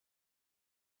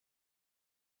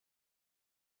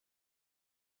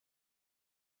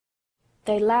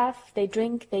They laugh, they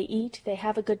drink, they eat, they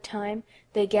have a good time,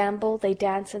 they gamble, they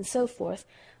dance, and so forth,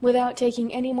 without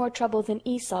taking any more trouble than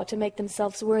Esau to make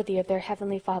themselves worthy of their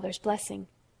heavenly Father's blessing.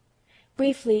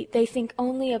 Briefly, they think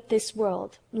only of this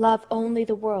world, love only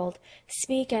the world,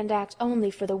 speak and act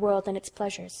only for the world and its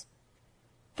pleasures.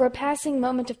 For a passing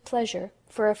moment of pleasure,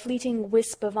 for a fleeting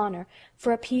wisp of honor,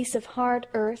 for a piece of hard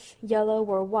earth, yellow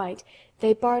or white,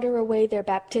 they barter away their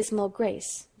baptismal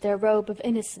grace, their robe of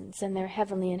innocence, and their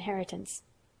heavenly inheritance.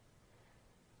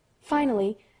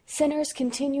 Finally, sinners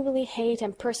continually hate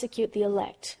and persecute the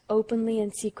elect, openly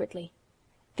and secretly.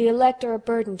 The elect are a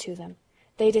burden to them.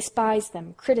 They despise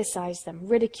them, criticize them,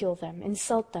 ridicule them,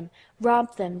 insult them,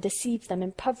 rob them, deceive them,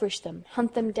 impoverish them,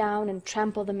 hunt them down, and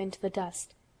trample them into the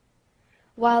dust.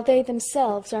 While they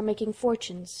themselves are making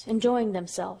fortunes, enjoying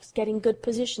themselves, getting good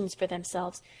positions for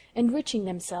themselves, enriching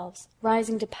themselves,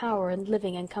 rising to power and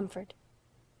living in comfort.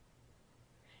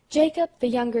 Jacob, the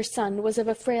younger son, was of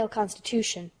a frail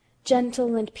constitution,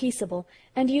 gentle and peaceable,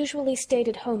 and usually stayed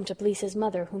at home to please his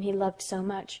mother, whom he loved so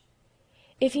much.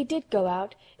 If he did go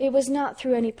out, it was not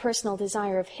through any personal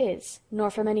desire of his, nor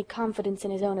from any confidence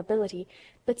in his own ability,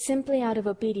 but simply out of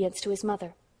obedience to his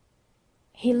mother.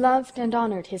 He loved and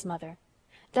honored his mother.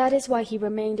 That is why he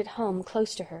remained at home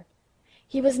close to her.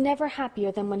 He was never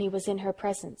happier than when he was in her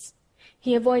presence.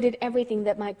 He avoided everything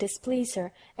that might displease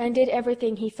her, and did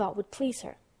everything he thought would please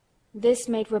her. This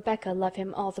made Rebekah love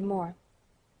him all the more.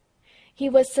 He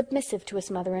was submissive to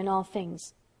his mother in all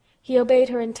things. He obeyed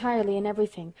her entirely in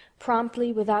everything,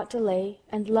 promptly without delay,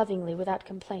 and lovingly without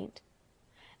complaint.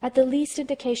 At the least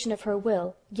indication of her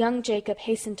will, young Jacob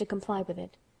hastened to comply with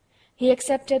it. He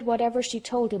accepted whatever she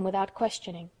told him without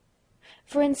questioning.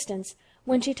 For instance,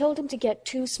 when she told him to get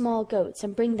 2 small goats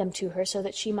and bring them to her so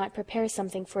that she might prepare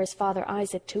something for his father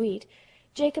Isaac to eat,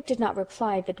 Jacob did not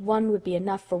reply that one would be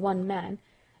enough for one man,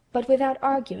 but without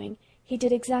arguing, he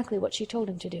did exactly what she told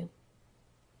him to do.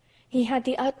 He had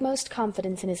the utmost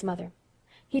confidence in his mother.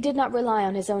 He did not rely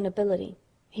on his own ability.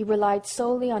 He relied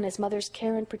solely on his mother's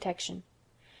care and protection.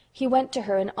 He went to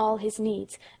her in all his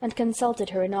needs, and consulted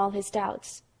her in all his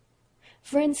doubts.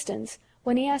 For instance,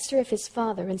 when he asked her if his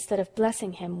father, instead of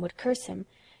blessing him, would curse him,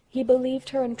 he believed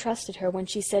her and trusted her when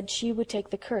she said she would take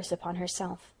the curse upon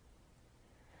herself.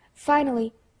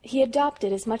 Finally, he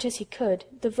adopted as much as he could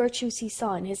the virtues he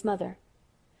saw in his mother.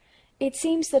 It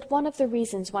seems that one of the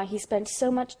reasons why he spent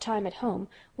so much time at home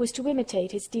was to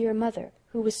imitate his dear mother,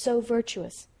 who was so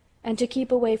virtuous, and to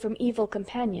keep away from evil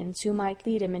companions who might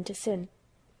lead him into sin.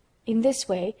 In this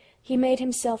way he made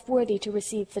himself worthy to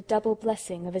receive the double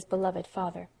blessing of his beloved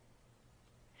father.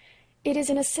 It is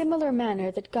in a similar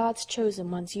manner that God's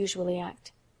chosen ones usually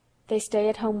act. They stay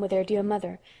at home with their dear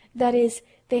mother, that is,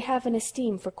 they have an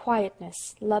esteem for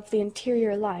quietness, love the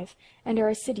interior life, and are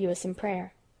assiduous in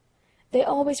prayer. They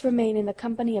always remain in the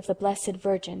company of the Blessed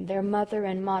Virgin, their mother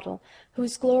and model,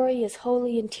 whose glory is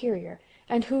wholly interior,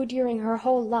 and who during her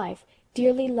whole life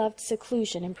dearly loved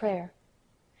seclusion and prayer.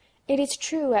 It is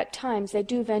true at times they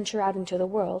do venture out into the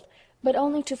world, but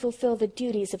only to fulfill the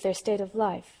duties of their state of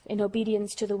life, in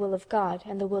obedience to the will of God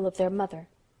and the will of their mother.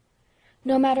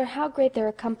 No matter how great their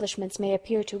accomplishments may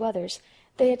appear to others,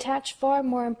 they attach far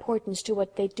more importance to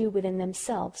what they do within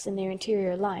themselves, in their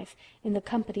interior life, in the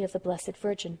company of the Blessed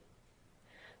Virgin.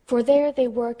 For there they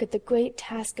work at the great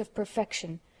task of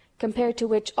perfection, compared to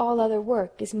which all other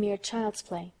work is mere child's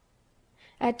play.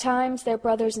 At times their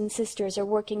brothers and sisters are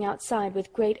working outside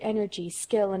with great energy,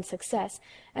 skill, and success,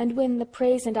 and win the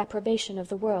praise and approbation of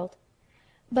the world.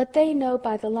 But they know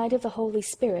by the light of the Holy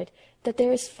Spirit that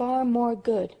there is far more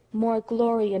good, more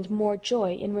glory, and more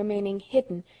joy in remaining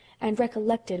hidden and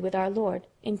recollected with our Lord,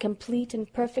 in complete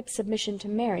and perfect submission to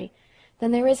Mary,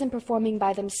 than there is in performing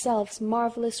by themselves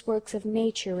marvelous works of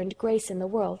nature and grace in the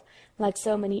world, like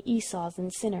so many Esau's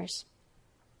and sinners.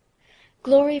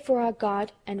 Glory for our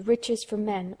God and riches for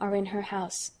men are in her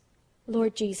house.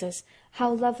 Lord Jesus,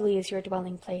 how lovely is your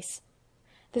dwelling place!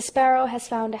 The sparrow has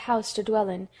found a house to dwell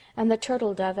in, and the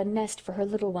turtle-dove a nest for her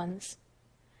little ones.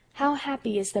 How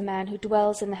happy is the man who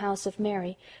dwells in the house of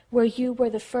Mary, where you were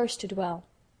the first to dwell.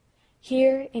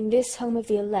 Here, in this home of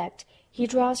the elect, he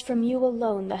draws from you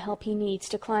alone the help he needs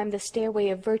to climb the stairway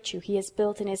of virtue he has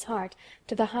built in his heart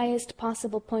to the highest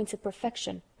possible points of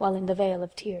perfection, while in the vale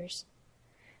of tears.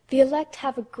 The elect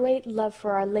have a great love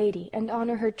for Our Lady, and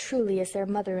honor her truly as their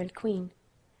mother and queen.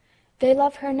 They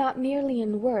love her not merely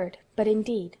in word, but in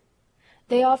deed.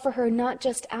 They offer her not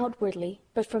just outwardly,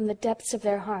 but from the depths of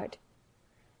their heart.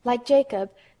 Like Jacob,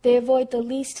 they avoid the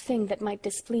least thing that might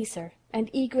displease her, and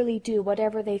eagerly do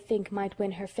whatever they think might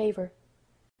win her favor.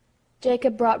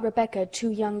 Jacob brought Rebekah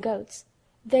 2 young goats.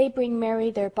 They bring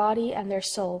Mary their body and their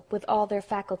soul, with all their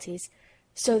faculties,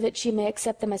 so that she may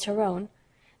accept them as her own,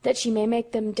 that she may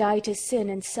make them die to sin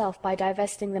and self by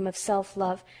divesting them of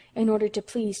self-love, in order to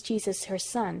please Jesus her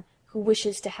Son, who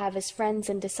wishes to have as friends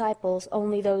and disciples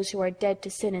only those who are dead to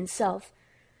sin and self,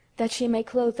 that she may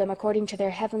clothe them according to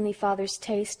their heavenly Father's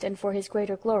taste and for his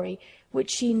greater glory, which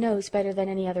she knows better than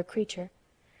any other creature,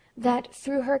 that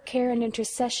through her care and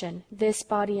intercession this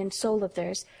body and soul of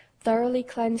theirs, thoroughly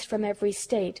cleansed from every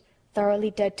state,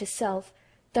 thoroughly dead to self,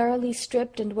 thoroughly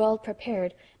stripped and well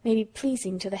prepared, may be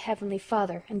pleasing to the heavenly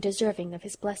Father and deserving of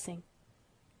his blessing.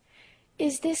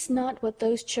 Is this not what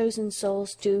those chosen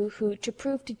souls do who, to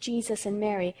prove to Jesus and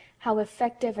Mary how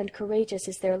effective and courageous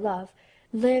is their love,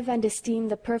 live and esteem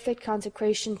the perfect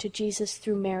consecration to Jesus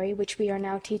through Mary which we are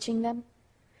now teaching them?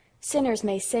 Sinners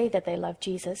may say that they love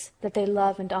Jesus, that they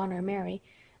love and honor Mary,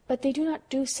 but they do not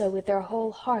do so with their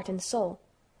whole heart and soul.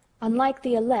 Unlike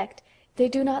the elect, they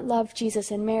do not love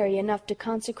Jesus and Mary enough to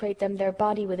consecrate them their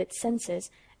body with its senses,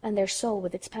 and their soul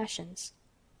with its passions.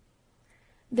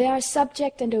 They are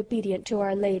subject and obedient to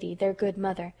Our Lady, their good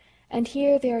mother, and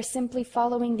here they are simply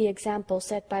following the example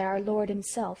set by our Lord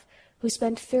himself, who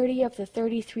spent 30 of the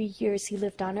 33 years he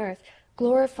lived on earth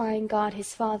glorifying God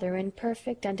his Father in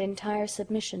perfect and entire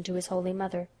submission to his Holy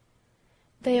Mother.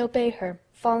 They obey her,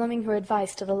 following her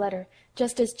advice to the letter,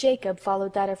 just as Jacob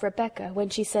followed that of Rebekah when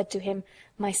she said to him,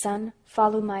 "My son,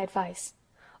 follow my advice,"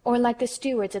 or like the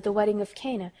stewards at the wedding of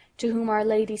Cana, to whom Our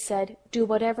Lady said, "Do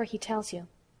whatever he tells you."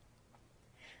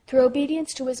 Through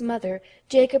obedience to his mother,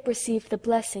 Jacob received the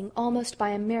blessing almost by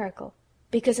a miracle,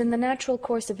 because in the natural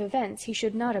course of events he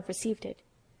should not have received it.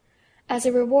 As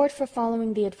a reward for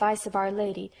following the advice of Our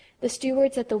Lady, the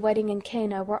stewards at the wedding in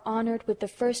Cana were honored with the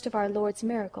first of our Lord's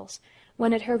miracles,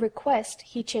 when at her request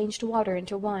he changed water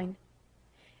into wine.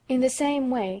 In the same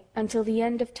way, until the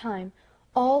end of time,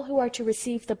 all who are to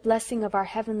receive the blessing of our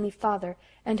Heavenly Father,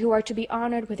 and who are to be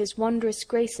honored with his wondrous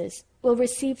graces, will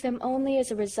receive them only as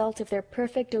a result of their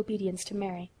perfect obedience to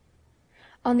Mary.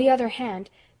 On the other hand,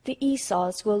 the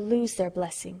Esau's will lose their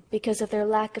blessing because of their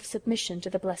lack of submission to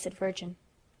the Blessed Virgin.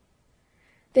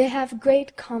 They have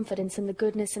great confidence in the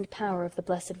goodness and power of the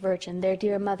Blessed Virgin, their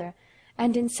dear mother,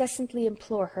 and incessantly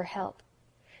implore her help.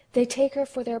 They take her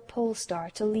for their pole star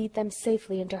to lead them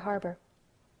safely into harbor.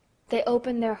 They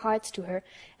open their hearts to her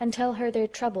and tell her their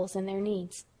troubles and their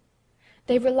needs.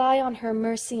 They rely on her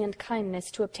mercy and kindness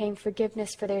to obtain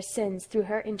forgiveness for their sins through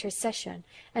her intercession,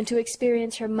 and to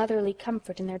experience her motherly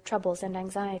comfort in their troubles and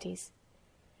anxieties.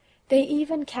 They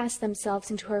even cast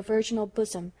themselves into her virginal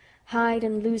bosom, hide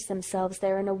and lose themselves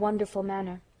there in a wonderful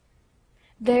manner.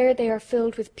 There they are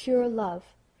filled with pure love,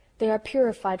 they are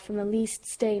purified from the least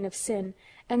stain of sin,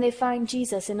 and they find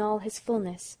Jesus in all his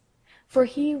fullness, for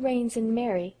he reigns in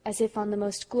Mary as if on the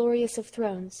most glorious of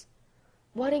thrones.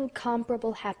 What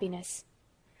incomparable happiness!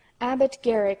 Abbot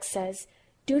Garrick says,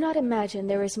 "Do not imagine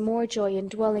there is more joy in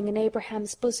dwelling in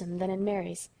Abraham's bosom than in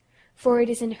Mary's, for it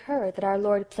is in her that our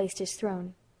Lord placed his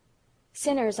throne."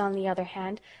 Sinners, on the other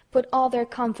hand, put all their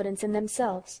confidence in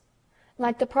themselves.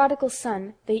 Like the prodigal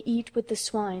son, they eat with the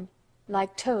swine.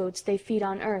 Like toads, they feed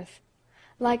on earth.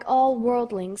 Like all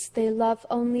worldlings, they love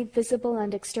only visible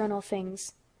and external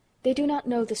things. They do not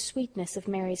know the sweetness of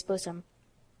Mary's bosom.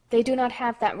 They do not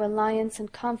have that reliance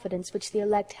and confidence which the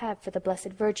elect have for the Blessed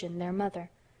Virgin, their mother.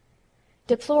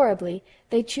 Deplorably,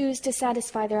 they choose to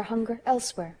satisfy their hunger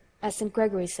elsewhere, as St.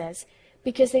 Gregory says,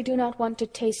 because they do not want to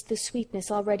taste the sweetness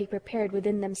already prepared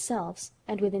within themselves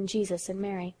and within Jesus and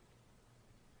Mary.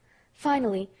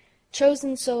 Finally,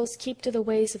 chosen souls keep to the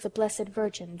ways of the Blessed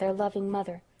Virgin, their loving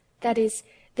mother. That is,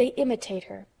 they imitate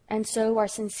her, and so are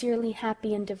sincerely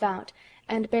happy and devout,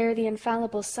 and bear the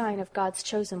infallible sign of God's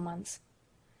chosen ones.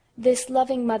 This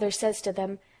loving mother says to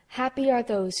them, "Happy are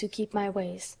those who keep my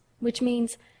ways," which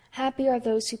means, happy are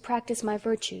those who practice my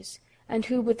virtues, and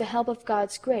who, with the help of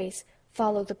God's grace,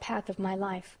 follow the path of my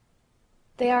life.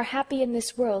 They are happy in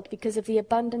this world because of the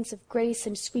abundance of grace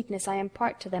and sweetness I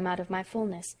impart to them out of my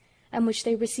fullness, and which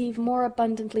they receive more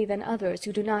abundantly than others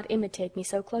who do not imitate me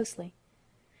so closely.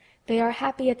 They are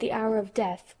happy at the hour of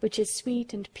death, which is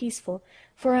sweet and peaceful,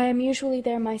 for I am usually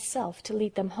there myself to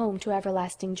lead them home to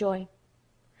everlasting joy.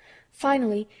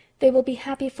 Finally, they will be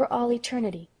happy for all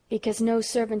eternity, because no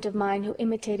servant of mine who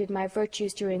imitated my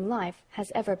virtues during life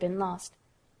has ever been lost.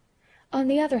 On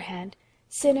the other hand,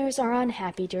 sinners are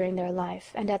unhappy during their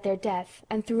life, and at their death,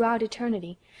 and throughout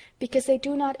eternity, because they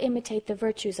do not imitate the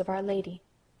virtues of Our Lady.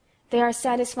 They are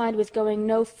satisfied with going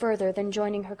no further than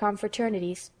joining her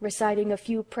confraternities, reciting a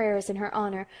few prayers in her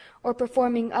honor, or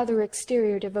performing other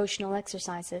exterior devotional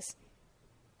exercises.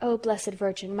 O Blessed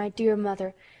Virgin, my dear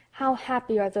Mother, how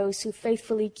happy are those who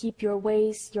faithfully keep your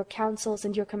ways, your counsels,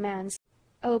 and your commands,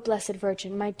 O Blessed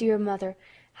Virgin, my dear Mother,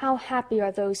 how happy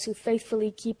are those who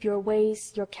faithfully keep your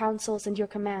ways, your counsels, and your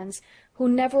commands, who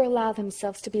never allow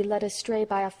themselves to be led astray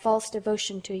by a false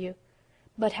devotion to you!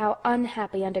 But how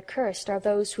unhappy and accursed are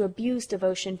those who abuse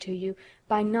devotion to you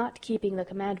by not keeping the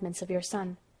commandments of your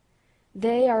Son!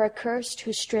 They are accursed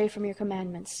who stray from your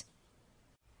commandments.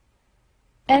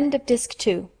 End of Disc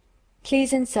 2.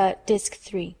 Please insert Disc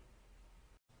 3.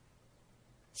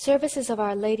 Services of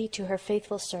Our Lady to her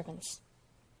faithful servants.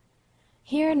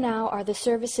 Here now are the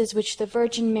services which the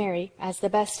Virgin Mary, as the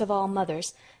best of all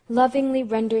mothers, lovingly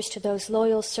renders to those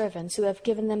loyal servants who have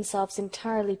given themselves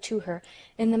entirely to her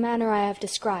in the manner I have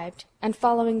described, and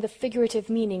following the figurative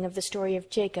meaning of the story of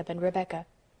Jacob and Rebekah.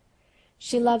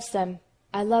 She loves them.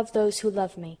 I love those who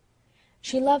love me.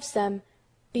 She loves them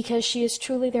because she is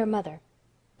truly their mother.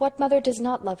 What mother does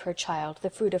not love her child, the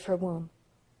fruit of her womb?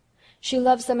 She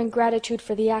loves them in gratitude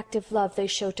for the active love they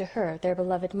show to her, their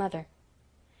beloved mother.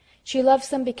 She loves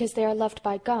them because they are loved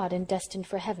by God and destined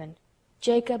for heaven.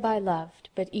 Jacob I loved,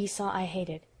 but Esau I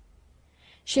hated.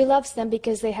 She loves them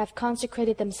because they have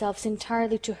consecrated themselves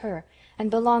entirely to her, and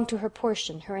belong to her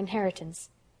portion, her inheritance.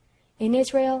 In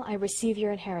Israel I receive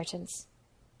your inheritance.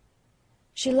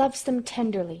 She loves them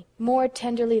tenderly, more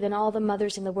tenderly than all the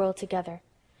mothers in the world together.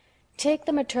 Take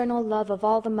the maternal love of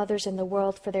all the mothers in the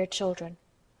world for their children.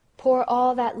 Pour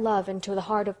all that love into the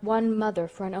heart of one mother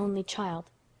for an only child.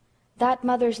 That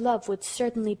mother's love would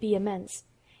certainly be immense,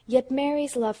 yet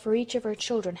Mary's love for each of her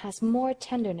children has more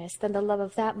tenderness than the love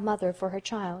of that mother for her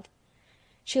child.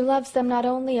 She loves them not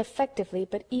only effectively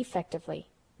but effectively,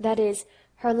 that is,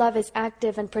 her love is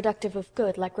active and productive of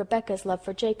good, like Rebekah's love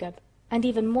for Jacob, and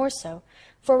even more so,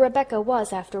 for Rebekah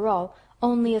was, after all,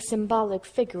 only a symbolic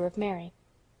figure of Mary.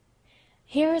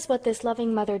 Here is what this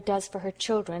loving mother does for her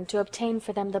children to obtain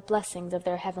for them the blessings of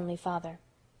their heavenly Father.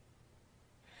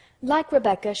 Like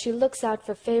Rebekah, she looks out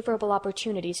for favorable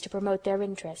opportunities to promote their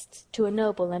interests, to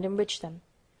ennoble and enrich them.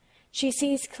 She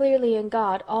sees clearly in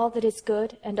God all that is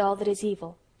good and all that is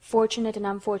evil, fortunate and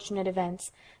unfortunate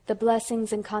events, the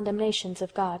blessings and condemnations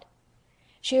of God.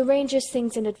 She arranges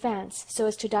things in advance so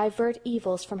as to divert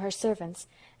evils from her servants,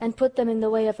 and put them in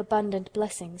the way of abundant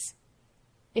blessings.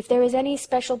 If there is any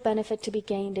special benefit to be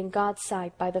gained in God's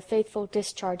sight by the faithful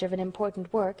discharge of an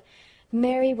important work,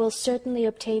 Mary will certainly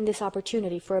obtain this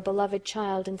opportunity for a beloved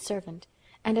child and servant,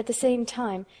 and at the same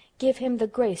time give him the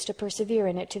grace to persevere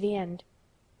in it to the end.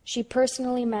 She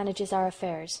personally manages our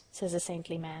affairs, says a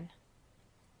saintly man.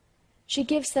 She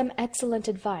gives them excellent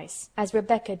advice, as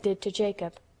Rebekah did to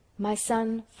Jacob. My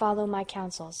son, follow my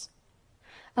counsels.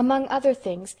 Among other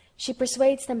things, she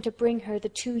persuades them to bring her the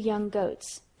 2 young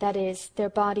goats, that is, their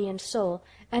body and soul,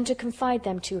 and to confide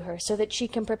them to her, so that she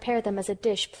can prepare them as a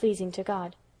dish pleasing to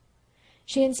God.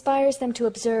 She inspires them to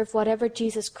observe whatever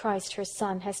Jesus Christ her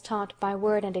Son has taught by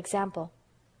word and example.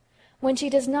 When she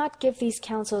does not give these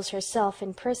counsels herself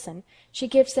in person, she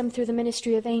gives them through the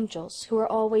ministry of angels, who are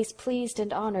always pleased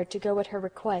and honored to go at her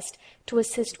request to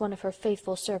assist one of her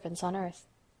faithful servants on earth.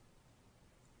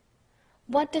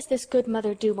 What does this good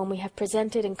mother do when we have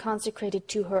presented and consecrated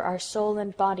to her our soul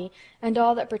and body, and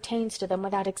all that pertains to them,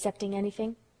 without accepting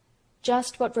anything?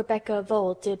 Just what Rebekah of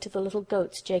old did to the little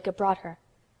goats Jacob brought her.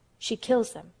 She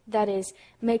kills them, that is,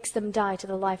 makes them die to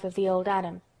the life of the old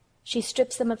Adam. She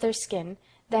strips them of their skin,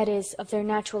 that is, of their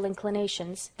natural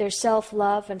inclinations, their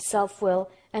self-love and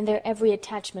self-will, and their every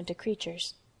attachment to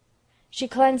creatures. She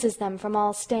cleanses them from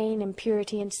all stain,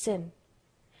 impurity, and sin.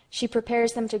 She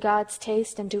prepares them to God's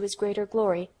taste and to his greater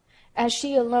glory, as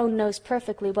she alone knows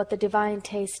perfectly what the divine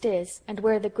taste is, and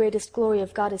where the greatest glory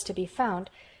of God is to be found.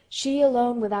 She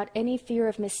alone, without any fear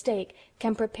of mistake,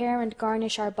 can prepare and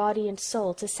garnish our body and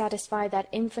soul to satisfy that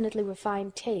infinitely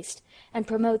refined taste, and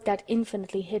promote that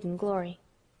infinitely hidden glory.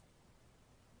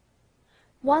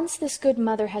 Once this good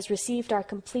mother has received our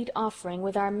complete offering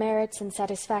with our merits and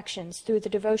satisfactions through the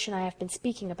devotion I have been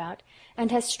speaking about, and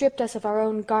has stripped us of our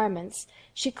own garments,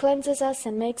 she cleanses us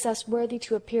and makes us worthy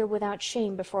to appear without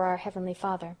shame before our heavenly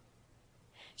Father.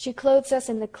 She clothes us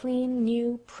in the clean,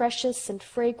 new, precious, and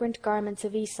fragrant garments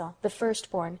of Esau, the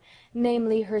firstborn,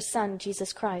 namely her Son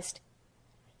Jesus Christ.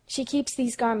 She keeps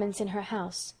these garments in her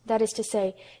house, that is to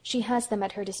say, she has them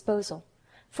at her disposal,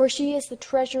 for she is the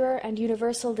treasurer and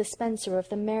universal dispenser of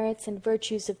the merits and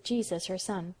virtues of Jesus her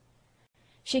Son.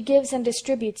 She gives and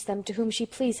distributes them to whom she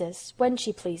pleases, when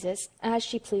she pleases, as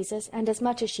she pleases, and as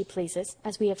much as she pleases,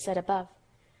 as we have said above.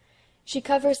 She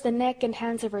covers the neck and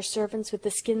hands of her servants with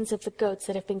the skins of the goats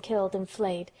that have been killed and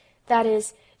flayed, that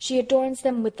is, she adorns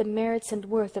them with the merits and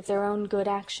worth of their own good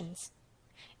actions.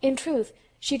 In truth,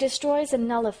 she destroys and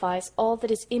nullifies all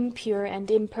that is impure and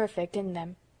imperfect in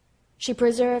them. She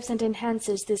preserves and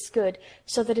enhances this good,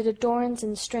 so that it adorns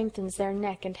and strengthens their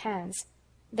neck and hands.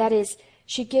 That is,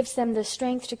 she gives them the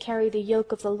strength to carry the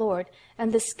yoke of the Lord,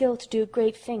 and the skill to do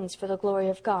great things for the glory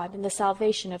of God, and the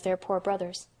salvation of their poor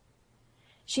brothers.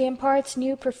 She imparts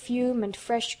new perfume and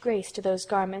fresh grace to those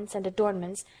garments and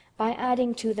adornments, by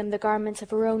adding to them the garments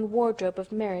of her own wardrobe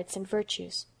of merits and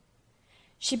virtues.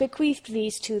 She bequeathed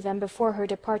these to them before her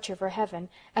departure for heaven,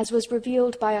 as was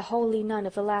revealed by a holy nun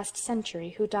of the last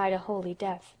century, who died a holy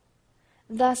death.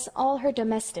 Thus all her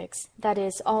domestics, that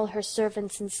is, all her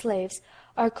servants and slaves,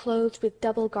 are clothed with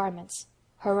double garments,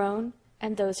 her own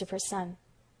and those of her son.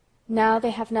 Now they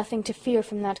have nothing to fear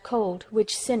from that cold,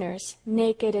 which sinners,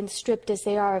 naked and stripped as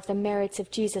they are of the merits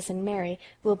of Jesus and Mary,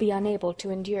 will be unable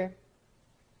to endure.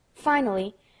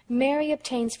 Finally, Mary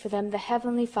obtains for them the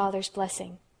Heavenly Father's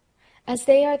blessing. As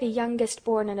they are the youngest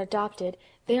born and adopted,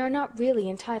 they are not really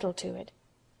entitled to it.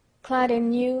 Clad in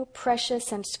new,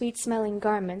 precious, and sweet-smelling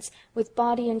garments, with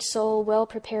body and soul well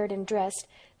prepared and dressed,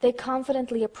 they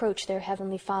confidently approach their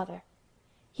Heavenly Father.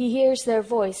 He hears their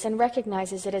voice and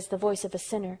recognizes it as the voice of a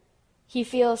sinner. He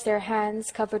feels their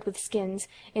hands covered with skins,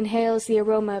 inhales the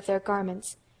aroma of their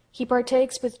garments. He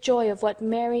partakes with joy of what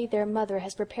Mary, their mother,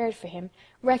 has prepared for him,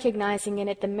 recognizing in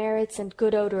it the merits and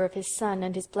good odor of his Son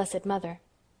and his blessed Mother.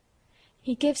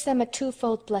 He gives them a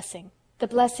twofold blessing, the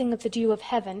blessing of the dew of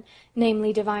heaven,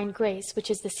 namely divine grace,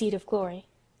 which is the seed of glory.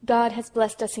 God has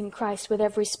blessed us in Christ with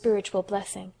every spiritual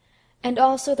blessing, and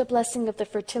also the blessing of the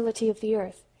fertility of the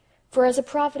earth, for as a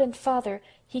provident Father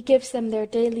he gives them their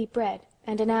daily bread,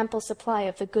 and an ample supply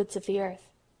of the goods of the earth.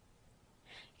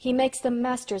 He makes them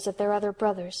masters of their other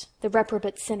brothers, the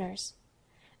reprobate sinners.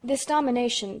 This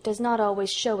domination does not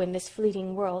always show in this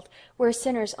fleeting world, where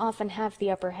sinners often have the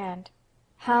upper hand.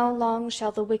 How long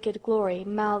shall the wicked glory,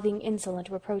 mouthing insolent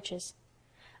reproaches?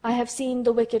 I have seen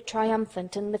the wicked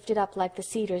triumphant and lifted up like the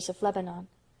cedars of Lebanon.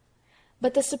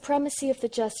 But the supremacy of the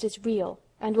just is real,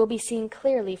 and will be seen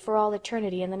clearly for all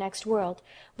eternity in the next world,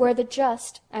 where the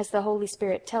just, as the Holy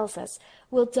Spirit tells us,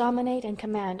 will dominate and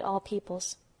command all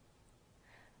peoples.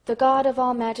 The God of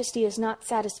all majesty is not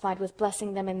satisfied with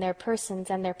blessing them in their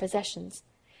persons and their possessions.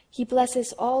 He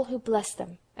blesses all who bless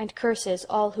them, and curses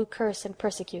all who curse and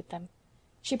persecute them.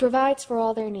 She provides for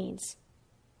all their needs.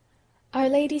 Our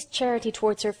Lady's charity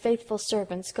towards her faithful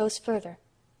servants goes further.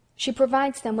 She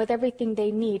provides them with everything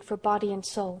they need for body and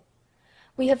soul.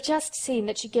 We have just seen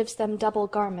that she gives them double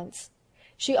garments.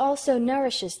 She also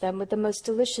nourishes them with the most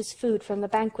delicious food from the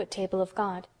banquet table of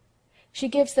God. She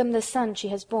gives them the Son she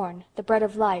has borne, the bread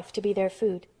of life, to be their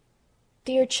food.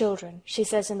 "Dear children," she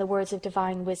says in the words of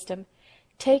divine wisdom,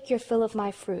 "take your fill of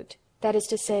my fruit, that is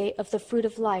to say, of the fruit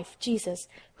of life, Jesus,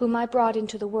 whom I brought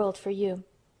into the world for you.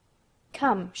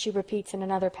 Come," she repeats in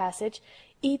another passage,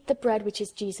 "eat the bread which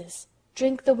is Jesus,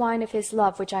 drink the wine of his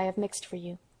love which I have mixed for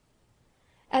you."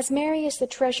 As Mary is the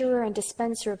treasurer and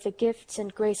dispenser of the gifts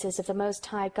and graces of the Most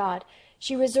High God,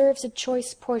 she reserves a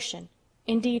choice portion,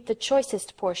 indeed the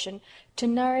choicest portion, to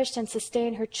nourish and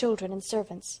sustain her children and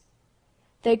servants.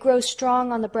 They grow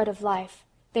strong on the bread of life,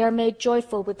 they are made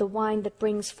joyful with the wine that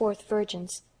brings forth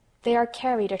virgins. They are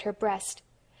carried at her breast.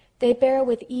 They bear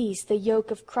with ease the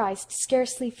yoke of Christ,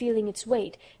 scarcely feeling its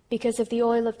weight, because of the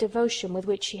oil of devotion with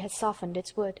which she has softened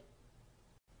its wood.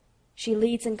 She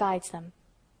leads and guides them.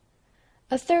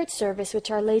 A third service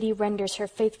which Our Lady renders her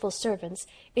faithful servants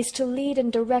is to lead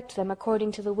and direct them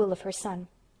according to the will of her Son.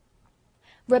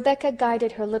 Rebecca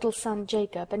guided her little son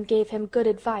Jacob, and gave him good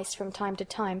advice from time to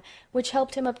time, which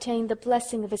helped him obtain the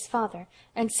blessing of his father,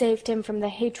 and saved him from the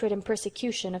hatred and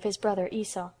persecution of his brother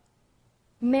Esau.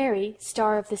 Mary,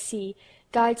 Star of the Sea,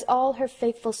 guides all her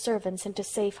faithful servants into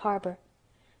safe harbor.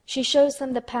 She shows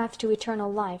them the path to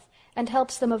eternal life, and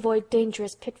helps them avoid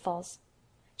dangerous pitfalls.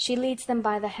 She leads them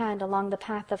by the hand along the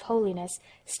path of holiness,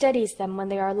 steadies them when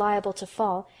they are liable to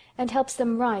fall, and helps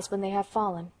them rise when they have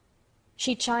fallen.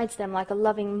 She chides them like a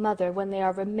loving mother when they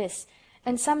are remiss,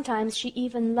 and sometimes she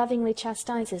even lovingly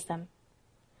chastises them.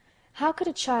 How could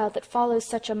a child that follows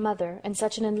such a mother and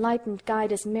such an enlightened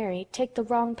guide as Mary take the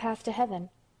wrong path to heaven?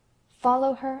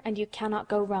 Follow her, and you cannot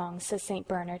go wrong, says St.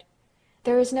 Bernard.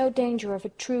 There is no danger of a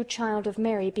true child of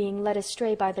Mary being led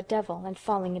astray by the devil and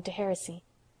falling into heresy.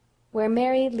 Where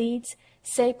Mary leads,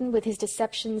 Satan with his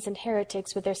deceptions and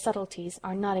heretics with their subtleties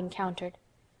are not encountered.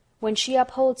 When she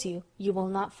upholds you, you will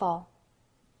not fall.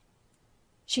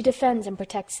 She defends and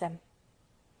protects them.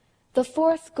 The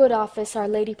fourth good office Our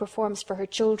Lady performs for her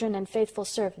children and faithful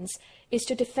servants is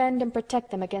to defend and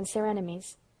protect them against their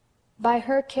enemies. By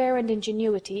her care and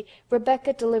ingenuity,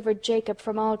 Rebekah delivered Jacob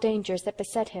from all dangers that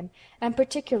beset him, and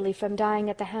particularly from dying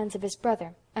at the hands of his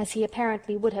brother, as he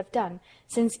apparently would have done,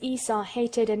 since Esau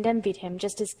hated and envied him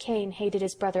just as Cain hated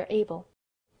his brother Abel.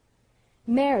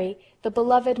 Mary, the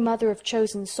beloved mother of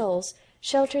chosen souls,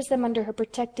 shelters them under her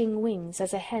protecting wings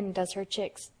as a hen does her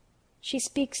chicks. She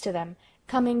speaks to them,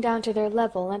 coming down to their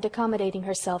level and accommodating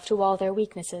herself to all their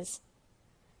weaknesses.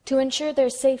 To ensure their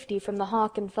safety from the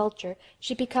hawk and vulture,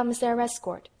 she becomes their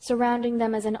escort, surrounding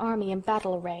them as an army in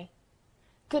battle array.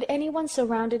 Could anyone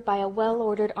surrounded by a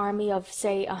well-ordered army of,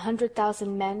 say,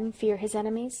 100,000 men fear his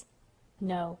enemies?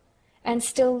 No, and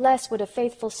still less would a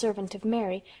faithful servant of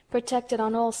Mary, protected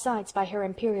on all sides by her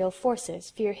imperial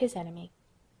forces, fear his enemy.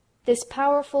 This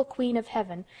powerful Queen of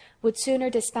Heaven would sooner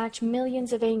dispatch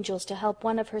millions of angels to help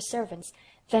one of her servants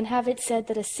than have it said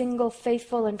that a single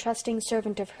faithful and trusting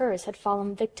servant of hers had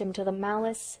fallen victim to the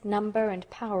malice, number, and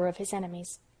power of his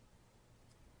enemies.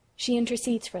 She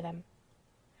intercedes for them.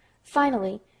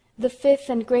 Finally, the fifth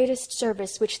and greatest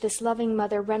service which this loving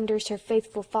mother renders her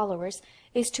faithful followers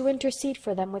is to intercede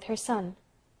for them with her Son.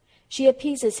 She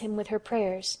appeases him with her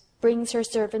prayers, brings her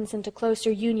servants into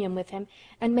closer union with him,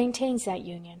 and maintains that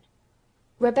union.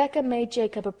 Rebekah made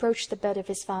Jacob approach the bed of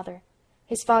his father.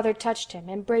 His father touched him,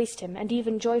 embraced him, and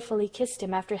even joyfully kissed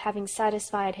him after having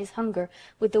satisfied his hunger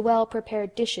with the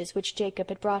well-prepared dishes which Jacob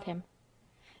had brought him.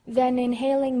 Then,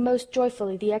 inhaling most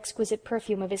joyfully the exquisite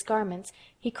perfume of his garments,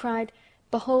 he cried,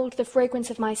 "Behold, the fragrance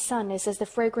of my son is as the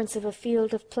fragrance of a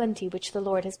field of plenty which the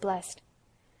Lord has blessed."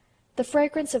 The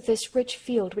fragrance of this rich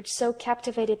field which so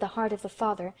captivated the heart of the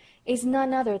Father is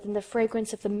none other than the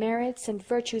fragrance of the merits and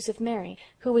virtues of Mary,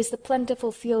 who is the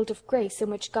plentiful field of grace in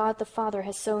which God the Father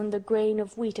has sown the grain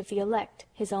of wheat of the elect,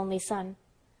 his only Son.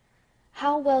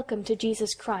 How welcome to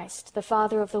Jesus Christ, the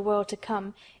Father of the world to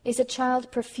come, is a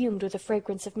child perfumed with the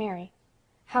fragrance of Mary!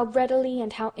 How readily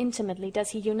and how intimately does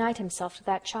he unite himself to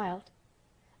that child!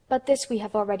 But this we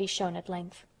have already shown at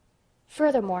length.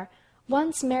 Furthermore,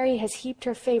 once Mary has heaped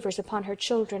her favors upon her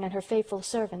children and her faithful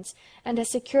servants, and has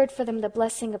secured for them the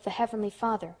blessing of the Heavenly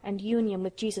Father and union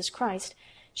with Jesus Christ,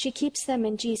 she keeps them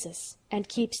in Jesus, and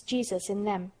keeps Jesus in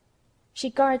them. She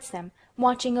guards them,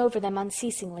 watching over them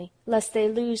unceasingly, lest they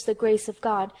lose the grace of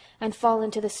God and fall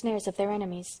into the snares of their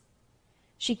enemies.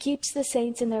 She keeps the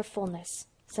saints in their fullness,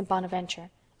 St.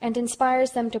 Bonaventure, and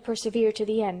inspires them to persevere to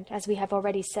the end, as we have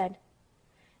already said.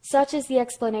 Such is the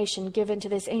explanation given to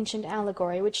this ancient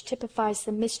allegory which typifies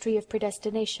the mystery of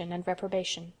predestination and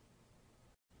reprobation.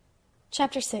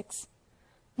 Chapter 6.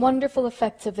 Wonderful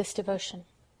effects of this devotion.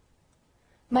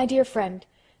 My dear friend,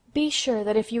 be sure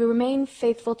that if you remain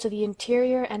faithful to the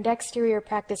interior and exterior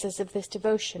practices of this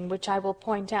devotion which I will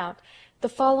point out, the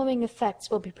following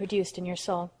effects will be produced in your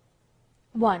soul.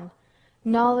 1.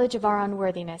 Knowledge of our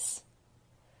unworthiness.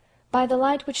 By the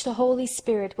light which the Holy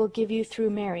Spirit will give you through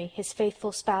Mary, his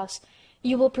faithful spouse,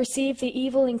 you will perceive the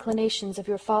evil inclinations of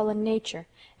your fallen nature,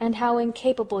 and how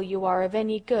incapable you are of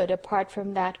any good apart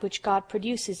from that which God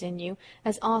produces in you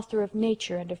as author of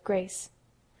nature and of grace.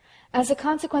 As a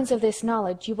consequence of this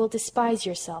knowledge, you will despise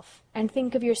yourself, and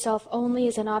think of yourself only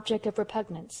as an object of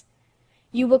repugnance.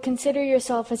 You will consider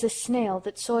yourself as a snail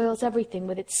that soils everything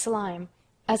with its slime,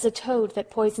 as a toad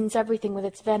that poisons everything with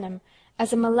its venom,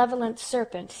 as a malevolent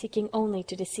serpent seeking only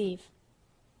to deceive.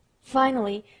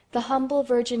 Finally, the humble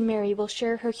Virgin Mary will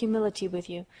share her humility with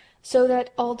you, so that,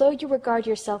 although you regard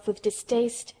yourself with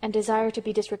distaste and desire to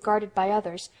be disregarded by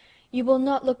others, you will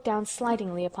not look down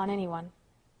slightingly upon anyone.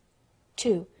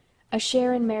 2. A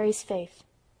share in Mary's faith.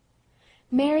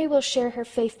 Mary will share her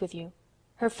faith with you.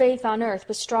 Her faith on earth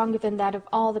was stronger than that of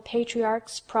all the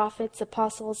patriarchs, prophets,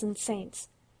 apostles, and saints.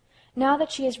 Now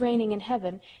that she is reigning in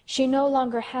heaven, she no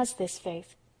longer has this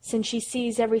faith, since she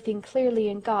sees everything clearly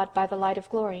in God by the light of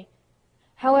glory.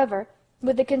 However,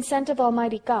 with the consent of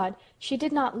Almighty God, she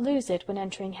did not lose it when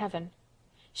entering heaven.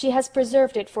 She has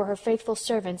preserved it for her faithful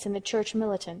servants in the Church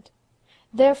militant.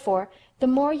 Therefore, the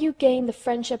more you gain the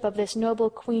friendship of this noble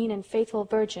Queen and faithful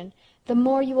Virgin, the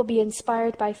more you will be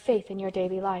inspired by faith in your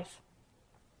daily life.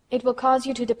 It will cause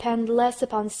you to depend less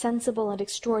upon sensible and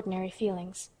extraordinary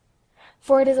feelings.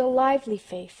 For it is a lively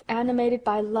faith, animated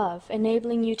by love,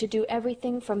 enabling you to do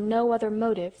everything from no other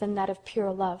motive than that of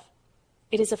pure love.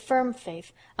 It is a firm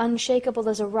faith, unshakable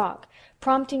as a rock,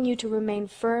 prompting you to remain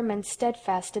firm and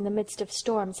steadfast in the midst of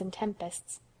storms and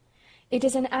tempests. It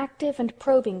is an active and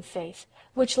probing faith,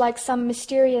 which like some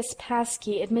mysterious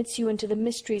pass-key admits you into the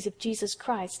mysteries of Jesus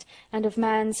Christ and of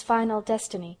man's final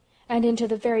destiny, and into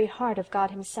the very heart of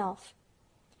God himself.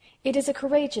 It is a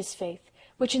courageous faith,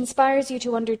 which inspires you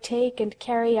to undertake and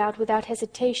carry out without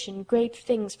hesitation great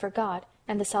things for God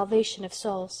and the salvation of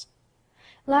souls.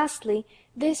 Lastly,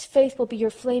 this faith will be your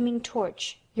flaming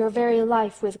torch, your very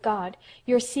life with God,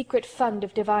 your secret fund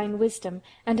of divine wisdom,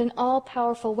 and an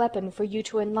all-powerful weapon for you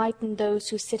to enlighten those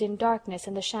who sit in darkness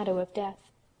and the shadow of death.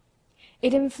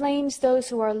 It inflames those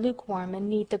who are lukewarm and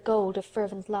need the gold of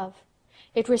fervent love.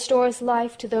 It restores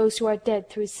life to those who are dead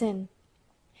through sin.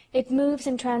 It moves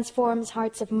and transforms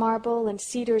hearts of marble and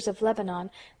cedars of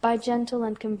Lebanon by gentle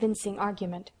and convincing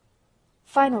argument.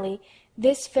 Finally,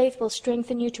 this faith will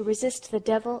strengthen you to resist the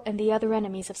devil and the other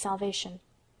enemies of salvation.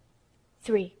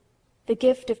 3. The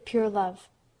gift of pure love.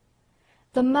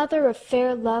 The mother of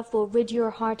fair love will rid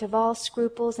your heart of all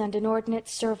scruples and inordinate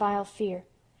servile fear.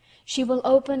 She will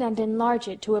open and enlarge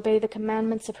it to obey the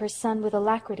commandments of her Son with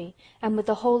alacrity and with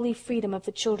the holy freedom of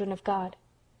the children of God.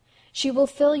 She will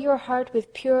fill your heart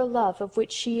with pure love, of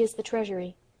which she is the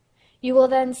treasury. You will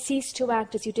then cease to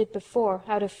act as you did before,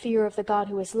 out of fear of the God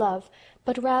who is love,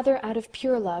 but rather out of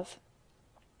pure love.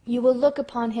 You will look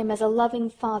upon him as a loving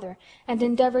Father, and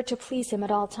endeavor to please him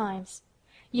at all times.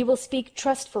 You will speak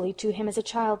trustfully to him as a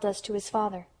child does to his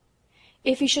father.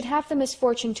 If you should have the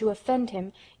misfortune to offend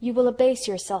him, you will abase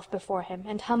yourself before him,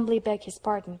 and humbly beg his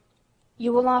pardon.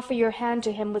 You will offer your hand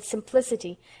to him with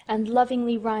simplicity, and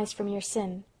lovingly rise from your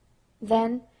sin.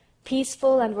 Then,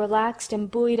 peaceful and relaxed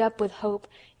and buoyed up with hope,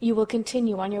 you will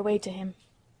continue on your way to him.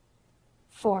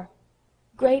 4.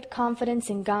 Great confidence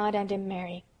in God and in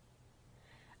Mary.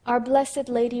 Our Blessed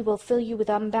Lady will fill you with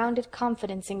unbounded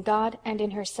confidence in God and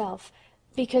in herself,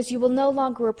 because you will no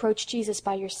longer approach Jesus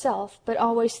by yourself, but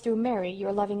always through Mary,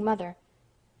 your loving mother.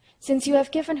 Since you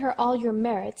have given her all your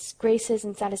merits, graces,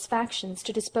 and satisfactions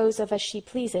to dispose of as she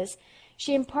pleases,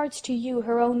 she imparts to you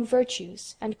her own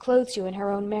virtues, and clothes you in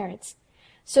her own merits.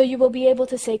 So you will be able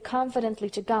to say confidently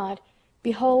to God,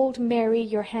 "Behold Mary,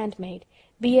 your handmaid,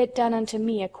 be it done unto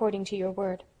me according to your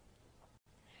word."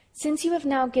 Since you have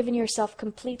now given yourself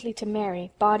completely to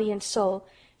Mary, body and soul,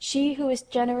 she who is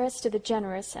generous to the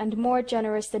generous, and more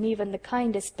generous than even the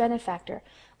kindest benefactor,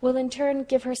 will in turn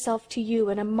give herself to you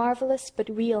in a marvelous but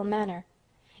real manner.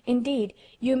 Indeed,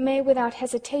 you may without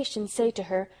hesitation say to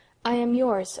her, "I am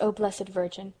yours, O Blessed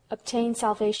Virgin, obtain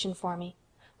salvation for me."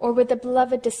 Or with the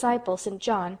beloved disciple St.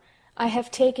 John, "I have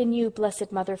taken you,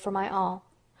 Blessed Mother, for my all."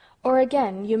 Or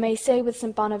again, you may say with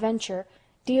St. Bonaventure,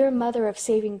 "Dear Mother of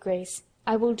saving grace,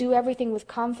 I will do everything with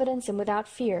confidence and without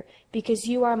fear, because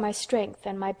you are my strength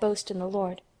and my boast in the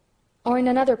Lord." Or in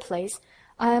another place,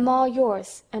 "I am all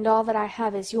yours, and all that I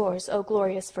have is yours, O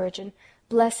glorious Virgin,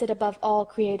 blessed above all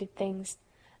created things.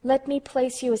 Let me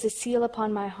place you as a seal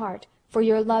upon my heart, for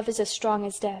your love is as strong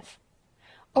as death."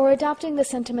 Or adopting the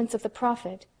sentiments of the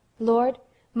prophet, "Lord,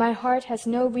 my heart has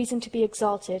no reason to be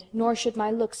exalted, nor should my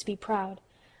looks be proud.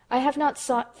 I have not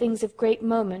sought things of great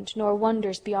moment, nor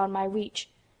wonders beyond my reach.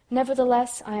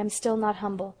 Nevertheless, I am still not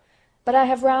humble. But I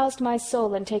have roused my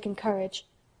soul and taken courage.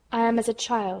 I am as a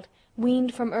child,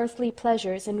 weaned from earthly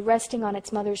pleasures, and resting on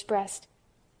its mother's breast.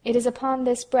 It is upon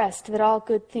this breast that all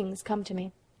good things come to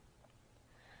me."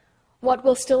 What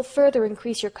will still further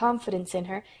increase your confidence in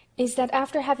her is that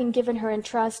after having given her in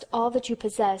trust all that you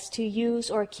possess to use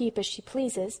or keep as she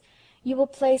pleases, you will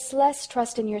place less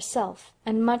trust in yourself,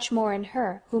 and much more in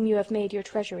her, whom you have made your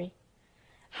treasury.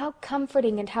 How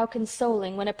comforting and how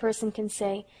consoling when a person can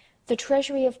say, "The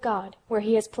treasury of God, where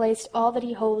he has placed all that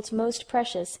he holds most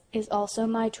precious, is also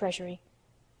my treasury."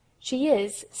 She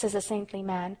is, says a saintly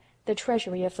man, the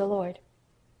treasury of the Lord.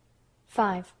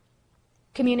 5.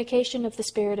 Communication of the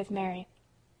Spirit of Mary.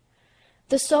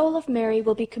 The soul of Mary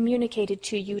will be communicated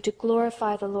to you to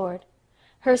glorify the Lord.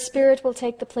 Her spirit will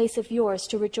take the place of yours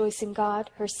to rejoice in God,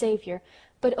 her Savior,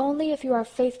 but only if you are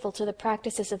faithful to the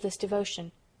practices of this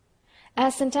devotion.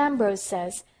 As St. Ambrose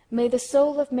says, "May the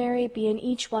soul of Mary be in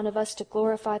each one of us to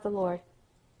glorify the Lord.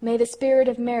 May the Spirit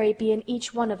of Mary be in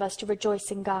each one of us to rejoice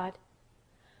in God."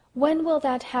 When will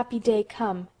that happy day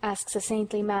come, asks a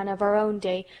saintly man of our own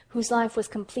day, whose life was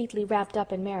completely wrapped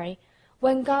up in Mary,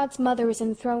 when God's mother is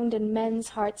enthroned in men's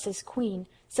hearts as queen,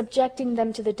 subjecting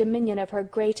them to the dominion of her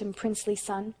great and princely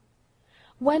Son?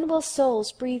 When will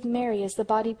souls breathe Mary as the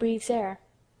body breathes air?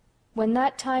 When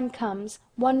that time comes,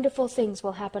 wonderful things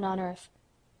will happen on earth.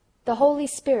 The Holy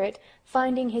Spirit,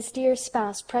 finding his dear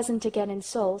spouse present again in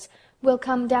souls, will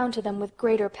come down to them with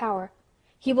greater power.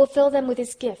 He will fill them with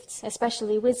his gifts,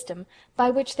 especially wisdom, by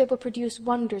which they will produce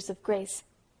wonders of grace.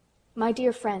 My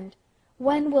dear friend,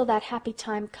 when will that happy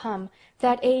time come,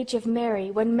 that age of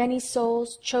Mary, when many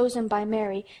souls, chosen by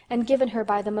Mary, and given her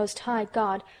by the Most High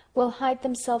God, will hide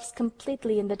themselves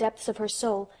completely in the depths of her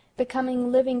soul,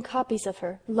 becoming living copies of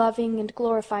her, loving and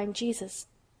glorifying Jesus?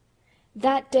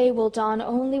 That day will dawn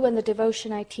only when the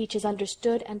devotion I teach is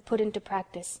understood and put into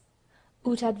practice.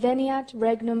 Ut adveniat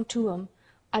regnum tuum,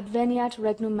 adveniat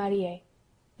regnum Mariae.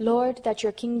 Lord, that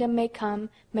your kingdom may come,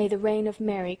 may the reign of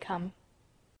Mary come.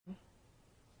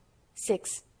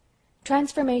 6.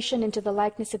 Transformation into the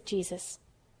likeness of Jesus.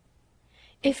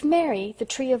 If Mary, the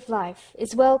tree of life,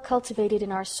 is well cultivated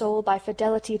in our soul by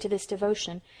fidelity to this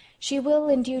devotion, she will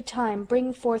in due time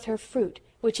bring forth her fruit,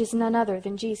 which is none other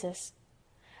than Jesus.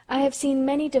 I have seen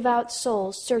many devout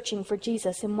souls searching for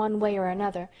Jesus in one way or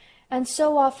another, and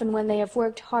so often when they have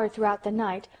worked hard throughout the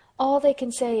night, all they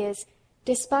can say is,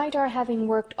 "Despite our having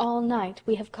worked all night,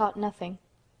 we have caught nothing."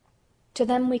 To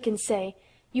them we can say,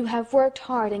 "You have worked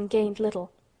hard and gained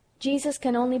little. Jesus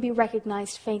can only be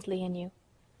recognized faintly in you."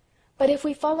 But if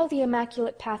we follow the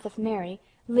immaculate path of Mary,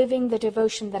 living the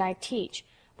devotion that I teach,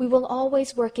 we will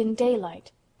always work in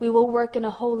daylight, we will work in a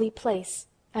holy place,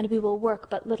 and we will work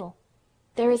but little.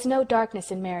 There is no darkness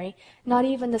in Mary, not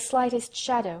even the slightest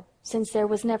shadow, since there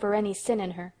was never any sin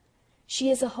in her.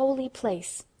 She is a holy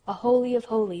place, a holy of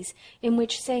holies, in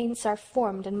which saints are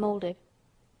formed and molded.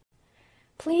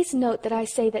 Please note that I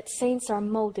say that saints are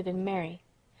molded in Mary.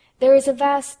 There is a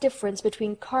vast difference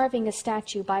between carving a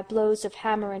statue by blows of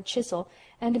hammer and chisel,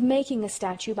 and making a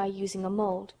statue by using a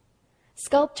mold.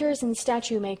 Sculptors and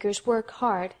statue makers work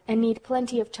hard, and need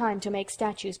plenty of time to make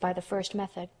statues by the first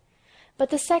method. But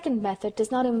the second method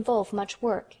does not involve much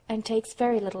work, and takes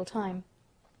very little time.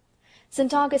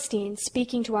 St. Augustine,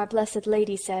 speaking to our Blessed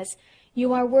Lady, says,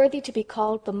 "You are worthy to be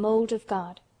called the mold of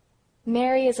God."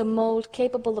 Mary is a mold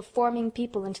capable of forming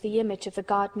people into the image of the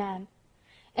God-man.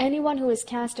 Anyone who is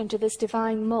cast into this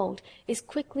divine mold is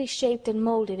quickly shaped and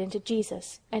molded into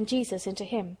Jesus, and Jesus into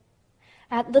him.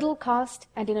 At little cost,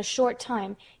 and in a short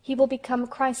time, he will become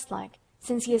Christ-like,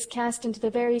 since he is cast into the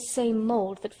very same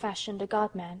mold that fashioned a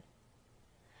God-man.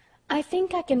 I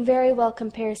think I can very well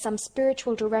compare some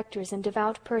spiritual directors and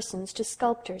devout persons to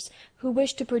sculptors who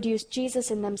wish to produce Jesus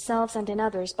in themselves and in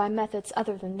others by methods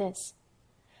other than this.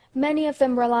 Many of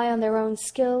them rely on their own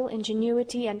skill,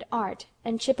 ingenuity, and art,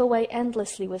 and chip away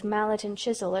endlessly with mallet and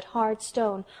chisel at hard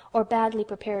stone or badly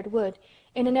prepared wood,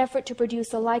 in an effort to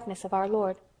produce a likeness of our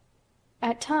Lord.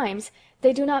 At times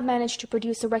they do not manage to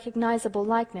produce a recognizable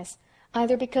likeness,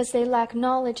 either because they lack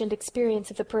knowledge and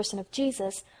experience of the person of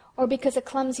Jesus, or because a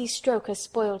clumsy stroke has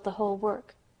spoiled the whole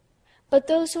work. But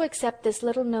those who accept this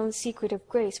little-known secret of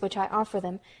grace which I offer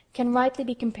them can rightly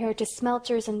be compared to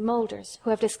smelters and molders who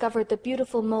have discovered the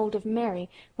beautiful mold of Mary,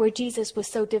 where Jesus was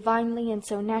so divinely and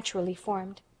so naturally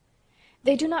formed.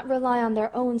 They do not rely on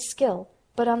their own skill,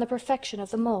 but on the perfection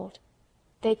of the mold.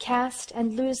 They cast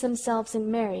and lose themselves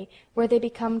in Mary, where they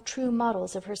become true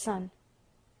models of her Son.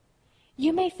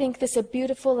 You may think this a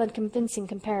beautiful and convincing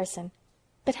comparison,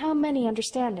 but how many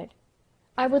understand it?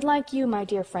 I would like you, my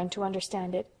dear friend, to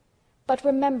understand it. But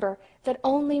remember that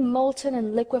only molten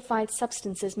and liquefied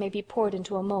substances may be poured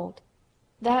into a mold.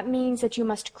 That means that you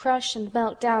must crush and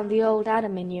melt down the old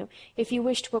Adam in you, if you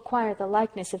wish to acquire the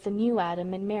likeness of the new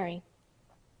Adam in Mary.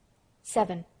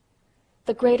 7.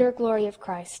 The greater glory of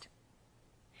Christ.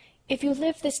 If you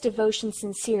live this devotion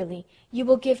sincerely, you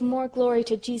will give more glory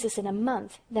to Jesus in a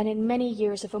month than in many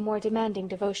years of a more demanding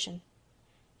devotion.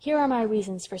 Here are my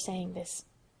reasons for saying this.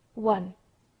 1.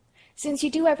 Since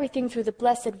you do everything through the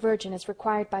Blessed Virgin as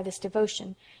required by this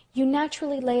devotion, you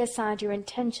naturally lay aside your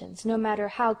intentions, no matter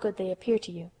how good they appear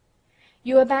to you.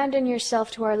 You abandon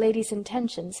yourself to Our Lady's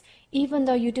intentions, even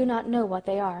though you do not know what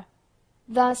they are.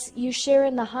 Thus you share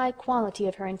in the high quality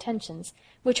of her intentions,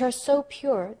 which are so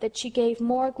pure that she gave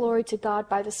more glory to God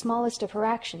by the smallest of her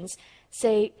actions,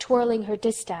 say, twirling her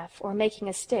distaff or making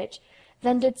a stitch,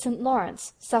 than did St.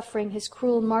 Lawrence, suffering his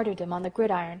cruel martyrdom on the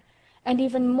gridiron, and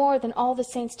even more than all the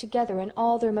saints together in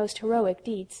all their most heroic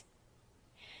deeds.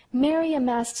 Mary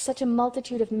amassed such a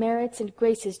multitude of merits and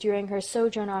graces during her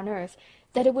sojourn on earth,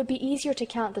 that it would be easier to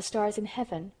count the stars in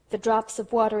heaven, the drops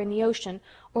of water in the ocean,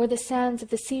 or the sands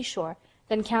of the seashore,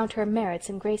 than count her merits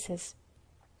and graces.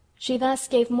 She thus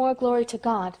gave more glory to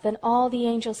God than all the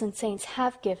angels and saints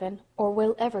have given or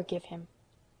will ever give him.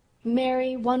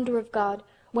 Mary, wonder of God,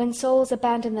 when souls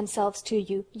abandon themselves to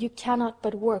you, you cannot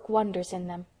but work wonders in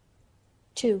them.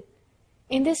 2.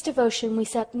 In this devotion we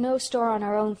set no store on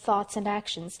our own thoughts and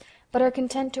actions, but are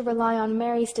content to rely on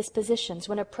Mary's dispositions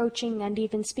when approaching and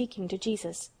even speaking to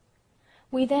Jesus.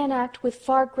 We then act with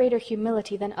far greater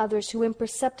humility than others who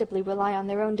imperceptibly rely on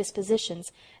their own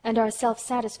dispositions and are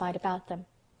self-satisfied about them.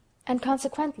 And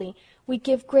consequently we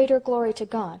give greater glory to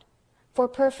God, for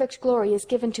perfect glory is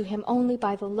given to him only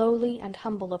by the lowly and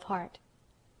humble of heart.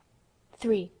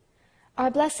 3.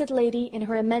 Our Blessed Lady, in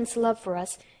her immense love for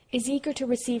us, is eager to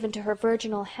receive into her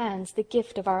virginal hands the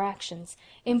gift of our actions,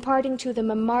 imparting to them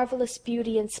a marvelous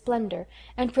beauty and splendor,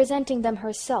 and presenting them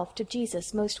herself to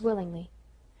Jesus most willingly.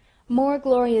 More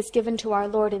glory is given to our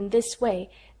Lord in this way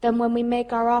than when we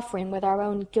make our offering with our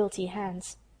own guilty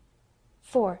hands.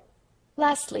 4.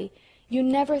 Lastly, you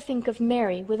never think of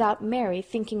Mary without Mary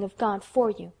thinking of God for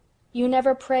you. You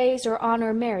never praise or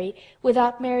honor Mary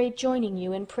without Mary joining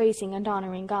you in praising and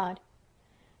honoring God.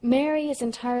 Mary is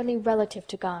entirely relative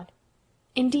to God.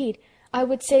 Indeed, I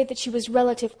would say that she was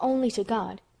relative only to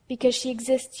God, because she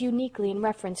exists uniquely in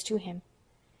reference to him.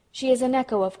 She is an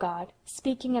echo of God,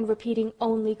 speaking and repeating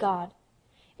only God.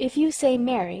 If you say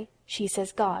Mary, she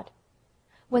says God.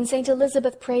 When Saint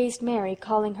Elizabeth praised Mary,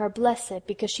 calling her blessed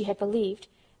because she had believed,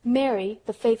 Mary,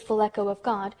 the faithful echo of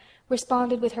God,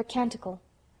 responded with her canticle,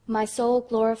 "My soul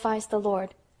glorifies the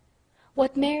Lord."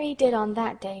 What Mary did on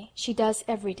that day, she does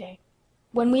every day.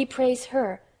 When we praise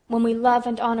her, when we love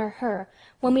and honor her,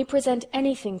 when we present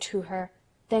anything to her,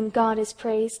 then God is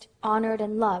praised, honored,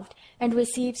 and loved, and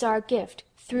receives our gift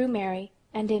through Mary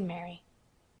and in Mary.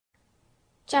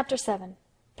 Chapter 7.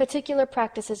 Particular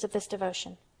practices of this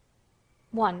devotion.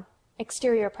 1.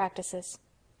 Exterior practices.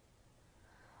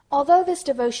 Although this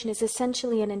devotion is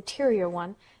essentially an interior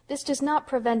one, this does not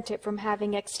prevent it from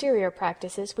having exterior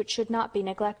practices which should not be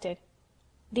neglected.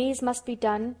 These must be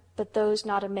done, but those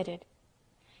not omitted.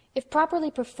 If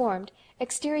properly performed,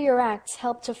 exterior acts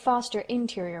help to foster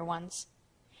interior ones.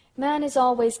 Man is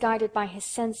always guided by his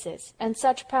senses, and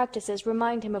such practices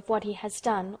remind him of what he has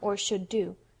done or should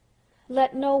do.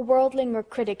 Let no worldling or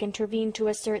critic intervene to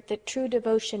assert that true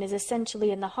devotion is essentially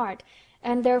in the heart,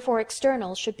 and therefore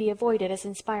externals should be avoided as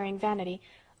inspiring vanity,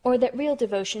 or that real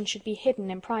devotion should be hidden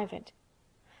in private.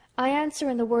 I answer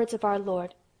in the words of our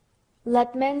Lord,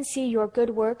 "Let men see your good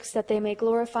works, that they may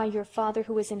glorify your Father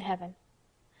who is in heaven."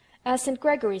 As St.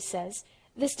 Gregory says,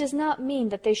 this does not mean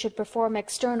that they should perform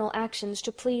external actions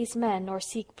to please men or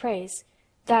seek praise.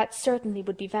 That certainly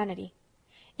would be vanity.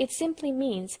 It simply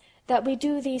means that we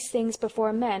do these things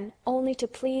before men only to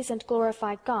please and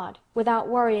glorify God, without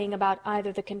worrying about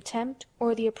either the contempt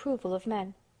or the approval of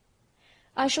men.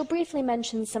 I shall briefly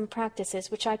mention some practices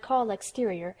which I call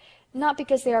exterior, not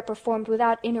because they are performed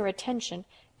without inner attention,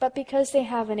 but because they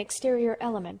have an exterior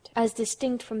element, as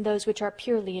distinct from those which are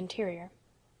purely interior.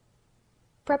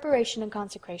 Preparation and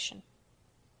consecration.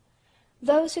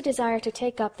 Those who desire to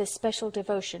take up this special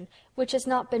devotion, which has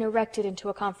not been erected into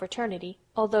a confraternity,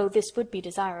 although this would be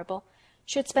desirable,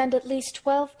 should spend at least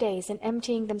 12 days in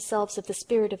emptying themselves of the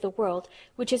spirit of the world,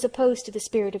 which is opposed to the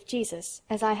spirit of Jesus,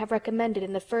 as I have recommended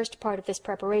in the first part of this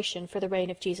preparation for the reign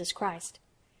of Jesus Christ.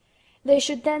 They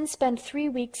should then spend 3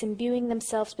 weeks imbuing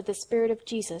themselves with the spirit of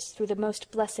Jesus through the most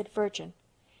blessed Virgin.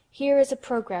 Here is a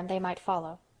program they might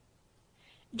follow.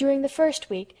 During the first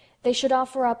week they should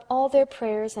offer up all their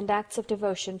prayers and acts of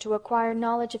devotion to acquire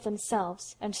knowledge of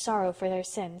themselves and sorrow for their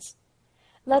sins.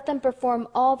 Let them perform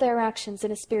all their actions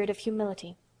in a spirit of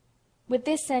humility. With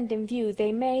this end in view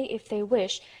they may, if they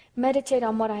wish, meditate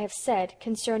on what I have said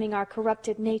concerning our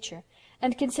corrupted nature,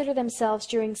 and consider themselves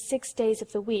during 6 days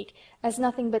of the week as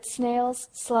nothing but snails,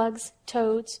 slugs,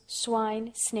 toads,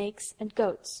 swine, snakes, and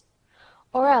goats.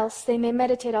 Or else they may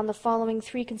meditate on the following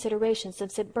 3 considerations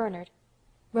of St. Bernard.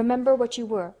 Remember what you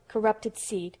were, corrupted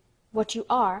seed; what you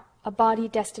are, a body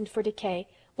destined for decay;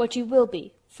 what you will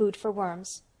be, food for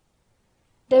worms.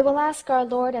 They will ask our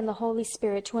Lord and the Holy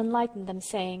Spirit to enlighten them,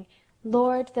 saying,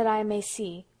 "Lord, that I may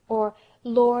see," or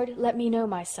 "Lord, let me know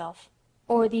myself,"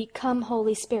 or the "Come,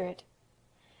 Holy Spirit."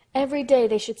 Every day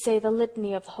they should say the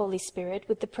litany of the Holy Spirit,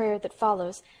 with the prayer that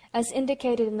follows, as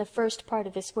indicated in the first part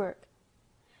of this work.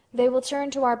 They will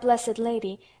turn to our Blessed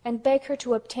Lady, and beg her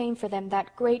to obtain for them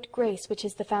that great grace which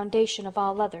is the foundation of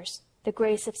all others, the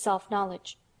grace of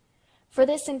self-knowledge. For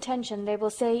this intention they will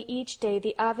say each day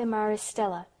the Ave Maris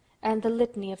Stella, and the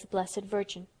litany of the Blessed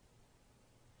Virgin.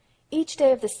 Each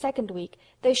day of the second week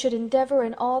they should endeavor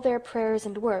in all their prayers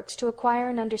and works to acquire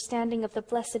an understanding of the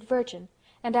Blessed Virgin,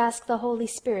 and ask the Holy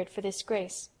Spirit for this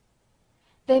grace.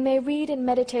 They may read and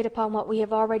meditate upon what we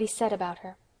have already said about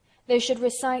her. They should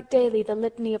recite daily the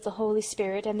litany of the Holy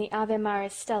Spirit and the Ave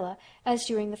Maris Stella, as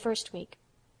during the first week.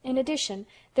 In addition,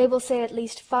 they will say at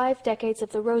least 5 decades of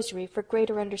the Rosary for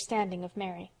greater understanding of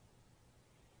Mary.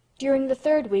 During the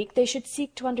third week they should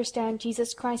seek to understand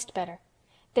Jesus Christ better.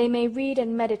 They may read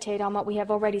and meditate on what we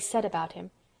have already said about him.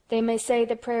 They may say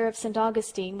the prayer of St.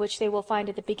 Augustine, which they will find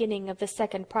at the beginning of the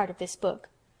second part of this book.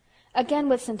 Again,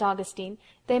 with St. Augustine,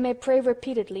 they may pray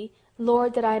repeatedly,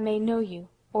 "Lord, that I may know you,"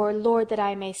 or "Lord, that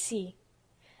I may see."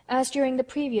 As during the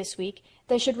previous week,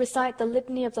 they should recite the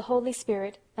litany of the Holy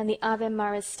Spirit and the Ave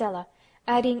Maris Stella,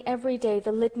 adding every day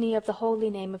the litany of the holy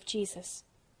name of Jesus.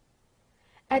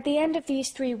 At the end of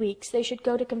these 3 weeks they should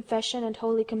go to confession and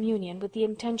Holy Communion with the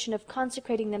intention of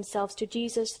consecrating themselves to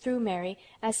Jesus through Mary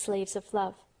as slaves of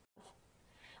love.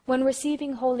 When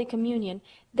receiving Holy Communion,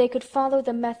 they could follow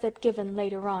the method given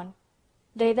later on.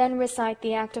 They then recite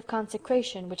the act of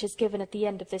consecration which is given at the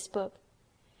end of this book.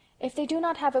 If they do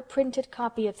not have a printed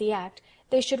copy of the act,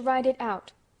 they should write it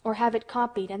out, or have it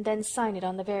copied and then sign it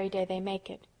on the very day they make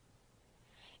it.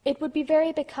 It would be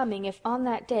very becoming if on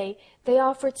that day they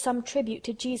offered some tribute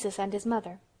to Jesus and his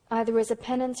mother, either as a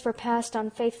penance for past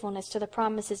unfaithfulness to the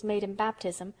promises made in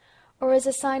baptism, or as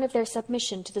a sign of their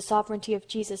submission to the sovereignty of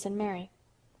Jesus and Mary.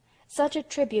 Such a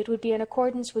tribute would be in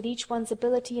accordance with each one's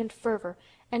ability and fervor,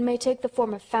 and may take the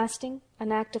form of fasting,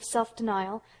 an act of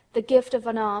self-denial, the gift of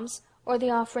an alms, or the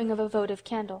offering of a votive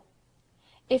candle.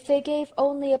 If they gave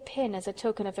only a pin as a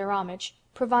token of their homage,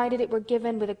 provided it were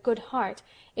given with a good heart,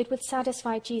 it would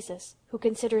satisfy Jesus, who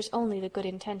considers only the good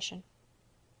intention.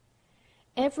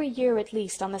 Every year at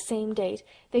least, on the same date,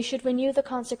 they should renew the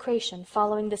consecration,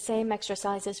 following the same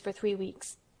exercises for 3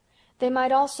 weeks. They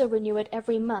might also renew it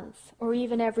every month, or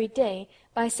even every day,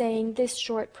 by saying this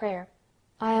short prayer: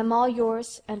 I am all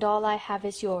yours, and all I have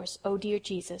is yours, O dear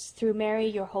Jesus, through Mary,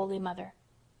 your holy mother.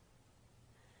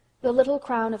 The Little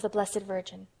Crown of the Blessed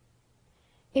Virgin.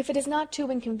 If it is not too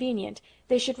inconvenient,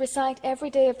 they should recite every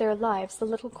day of their lives the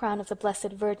Little Crown of the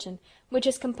Blessed Virgin, which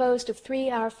is composed of 3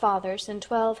 Our Fathers and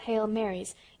 12 Hail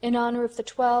Marys, in honor of the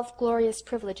 12 glorious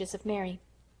privileges of Mary.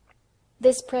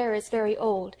 This prayer is very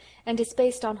old, and is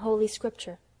based on Holy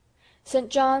Scripture. St.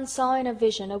 John saw in a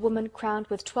vision a woman crowned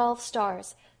with 12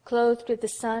 stars, clothed with the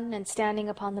sun, and standing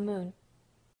upon the moon.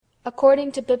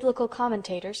 According to biblical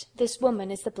commentators, this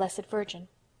woman is the Blessed Virgin.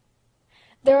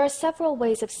 There are several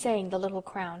ways of saying the Little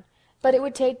Crown, but it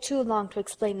would take too long to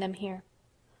explain them here.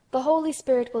 The Holy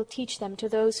Spirit will teach them to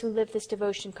those who live this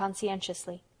devotion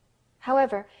conscientiously.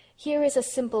 However, here is a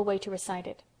simple way to recite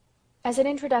it. As an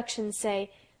introduction,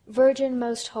 say, Virgin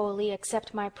most holy,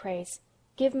 accept my praise.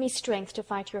 Give me strength to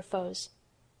fight your foes.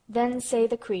 Then say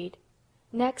the Creed.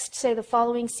 Next say the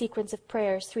following sequence of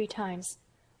prayers 3 times.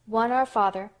 1 Our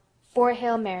Father, 4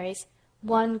 Hail Marys,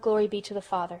 1 Glory be to the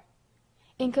Father.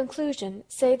 In conclusion,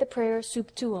 say the prayer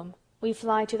Sub tuum, we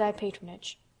fly to thy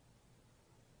patronage.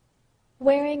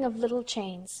 Wearing of little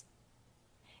chains.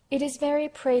 It is very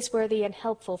praiseworthy and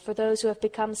helpful for those who have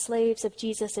become slaves of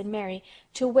Jesus and Mary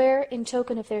to wear, in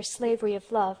token of their slavery of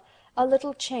love, a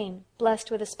little chain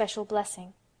blessed with a special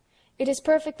blessing. It is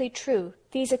perfectly true,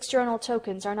 these external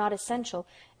tokens are not essential,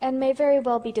 and may very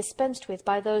well be dispensed with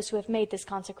by those who have made this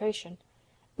consecration.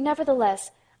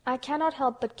 Nevertheless, I cannot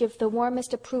help but give the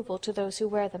warmest approval to those who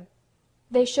wear them.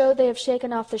 They show they have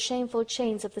shaken off the shameful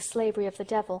chains of the slavery of the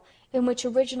devil, in which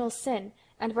original sin,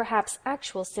 and perhaps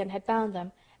actual sin, had bound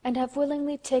them, and have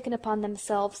willingly taken upon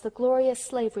themselves the glorious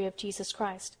slavery of Jesus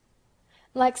Christ.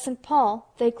 Like St.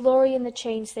 Paul, they glory in the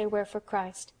chains they wear for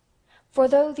Christ. For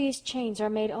though these chains are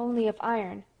made only of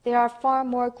iron, they are far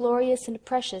more glorious and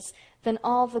precious than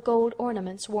all the gold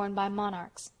ornaments worn by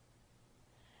monarchs.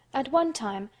 At one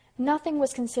time, nothing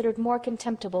was considered more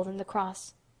contemptible than the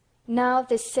cross. Now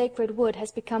this sacred wood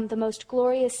has become the most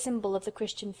glorious symbol of the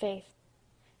Christian faith.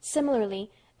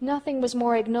 Similarly, nothing was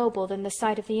more ignoble than the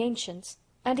sight of the ancients,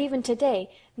 and even today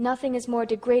nothing is more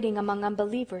degrading among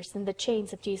unbelievers than the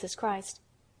chains of Jesus Christ.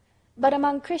 But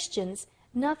among Christians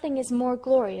nothing is more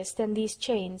glorious than these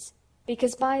chains,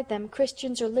 because by them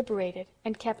Christians are liberated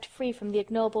and kept free from the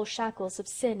ignoble shackles of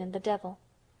sin and the devil.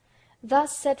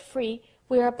 Thus set free,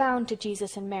 we are bound to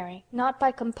Jesus and Mary, not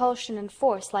by compulsion and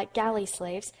force like galley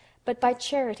slaves, but by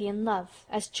charity and love,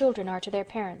 as children are to their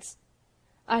parents.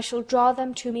 I shall draw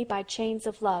them to me by chains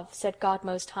of love, said God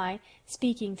Most High,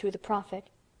 speaking through the prophet.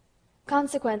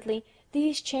 Consequently,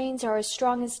 these chains are as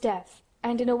strong as death,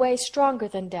 and in a way stronger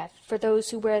than death, for those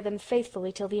who wear them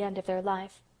faithfully till the end of their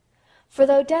life. For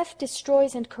though death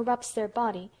destroys and corrupts their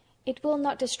body, it will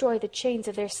not destroy the chains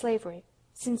of their slavery,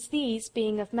 since these,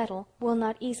 being of metal, will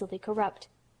not easily corrupt.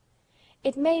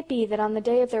 It may be that on the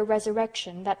day of their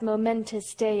resurrection, that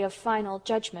momentous day of final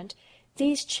judgment,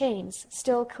 these chains,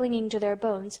 still clinging to their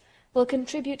bones, will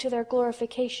contribute to their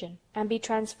glorification, and be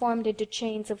transformed into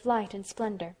chains of light and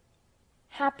splendor.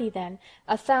 Happy then,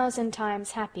 1,000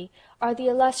 times happy, are the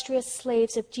illustrious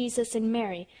slaves of Jesus and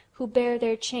Mary, who bear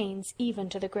their chains even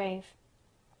to the grave.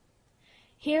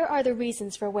 Here are the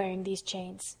reasons for wearing these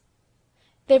chains.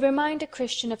 They remind a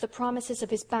Christian of the promises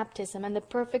of his baptism and the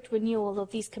perfect renewal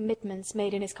of these commitments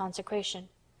made in his consecration.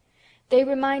 They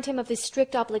remind him of his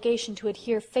strict obligation to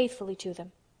adhere faithfully to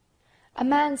them. A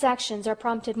man's actions are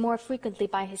prompted more frequently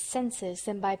by his senses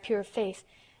than by pure faith,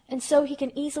 and so he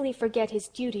can easily forget his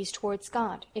duties towards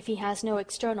God, if he has no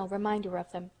external reminder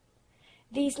of them.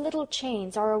 These little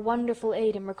chains are a wonderful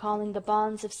aid in recalling the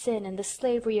bonds of sin and the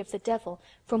slavery of the devil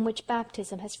from which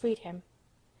baptism has freed him.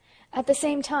 At the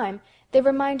same time, they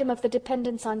remind him of the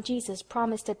dependence on Jesus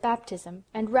promised at baptism,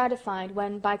 and ratified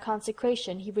when by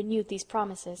consecration he renewed these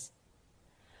promises.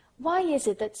 Why is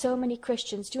it that so many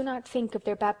Christians do not think of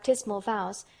their baptismal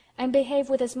vows, and behave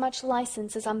with as much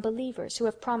license as unbelievers who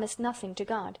have promised nothing to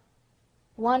God?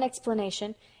 One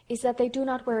explanation is that they do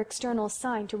not wear external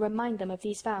sign to remind them of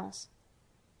these vows.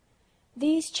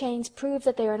 These chains prove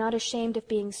that they are not ashamed of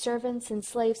being servants and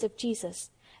slaves of Jesus,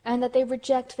 and that they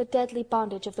reject the deadly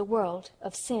bondage of the world,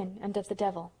 of sin, and of the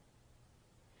devil.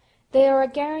 They are a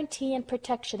guarantee and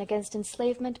protection against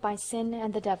enslavement by sin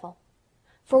and the devil.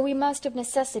 For we must of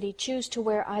necessity choose to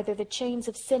wear either the chains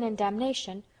of sin and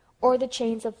damnation, or the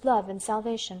chains of love and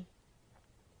salvation.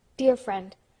 Dear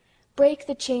friend, break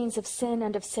the chains of sin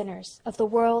and of sinners, of the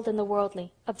world and the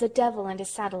worldly, of the devil and his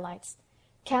satellites.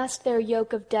 Cast their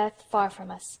yoke of death far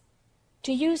from us.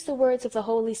 To use the words of the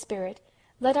Holy Spirit,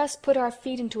 let us put our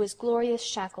feet into his glorious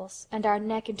shackles, and our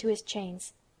neck into his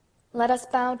chains. Let us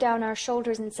bow down our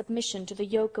shoulders in submission to the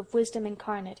yoke of wisdom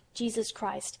incarnate, Jesus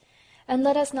Christ, and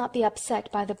let us not be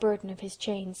upset by the burden of his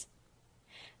chains.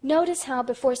 Notice how,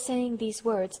 before saying these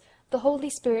words, the Holy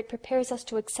Spirit prepares us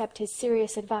to accept his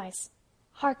serious advice.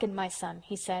 "Hearken, my son,"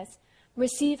 he says,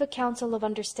 "receive a counsel of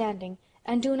understanding,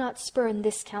 and do not spurn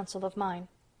this counsel of mine."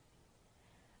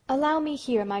 Allow me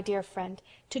here, my dear friend,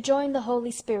 to join the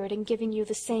Holy Spirit in giving you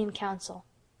the same counsel.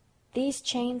 These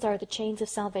chains are the chains of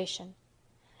salvation.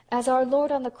 As our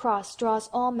Lord on the cross draws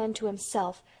all men to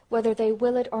himself, whether they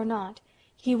will it or not,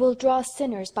 he will draw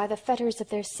sinners by the fetters of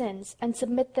their sins, and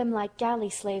submit them like galley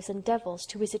slaves and devils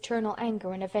to his eternal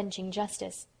anger and avenging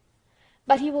justice.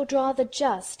 But he will draw the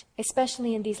just,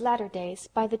 especially in these latter days,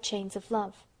 by the chains of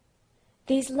love.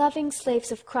 These loving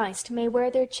slaves of Christ may wear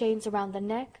their chains around the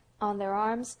neck, on their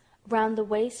arms, round the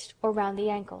waist, or round the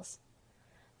ankles.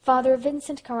 Father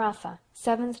Vincent Carafa,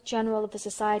 7th General of the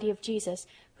Society of Jesus,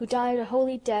 who died a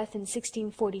holy death in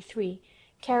 1643,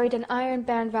 carried an iron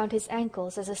band round his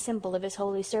ankles as a symbol of his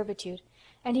holy servitude,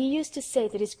 and he used to say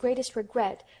that his greatest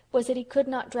regret was that he could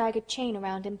not drag a chain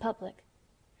around in public.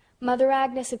 Mother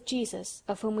Agnes of Jesus,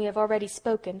 of whom we have already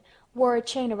spoken, wore a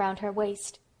chain around her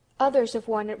waist. Others have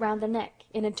worn it round the neck,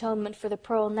 in atonement for the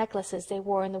pearl necklaces they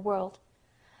wore in the world.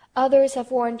 Others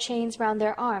have worn chains round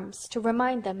their arms, to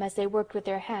remind them, as they worked with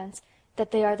their hands,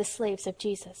 that they are the slaves of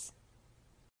Jesus.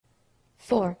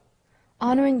 4.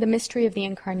 Honoring the mystery of the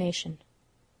Incarnation.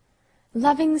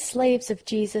 Loving slaves of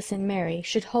Jesus and Mary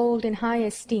should hold in high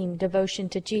esteem devotion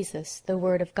to Jesus, the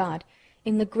Word of God,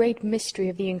 in the great mystery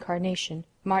of the Incarnation,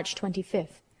 March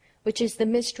 25th, which is the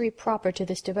mystery proper to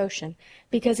this devotion,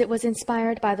 because it was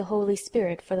inspired by the Holy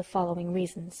Spirit for the following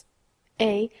reasons.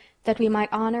 A. That we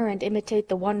might honor and imitate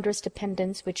the wondrous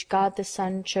dependence which God the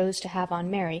Son chose to have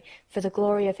on Mary, for the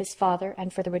glory of his Father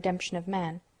and for the redemption of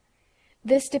man.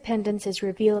 This dependence is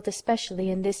revealed especially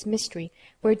in this mystery,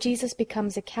 where Jesus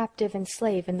becomes a captive and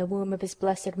slave in the womb of his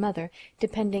blessed Mother,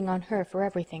 depending on her for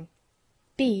everything.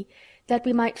 B. That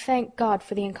we might thank God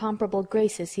for the incomparable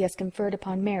graces he has conferred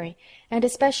upon Mary, and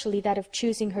especially that of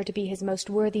choosing her to be his most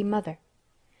worthy mother.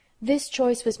 This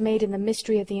choice was made in the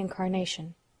mystery of the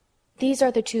Incarnation. These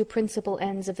are the two principal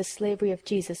ends of the slavery of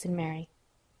Jesus and Mary.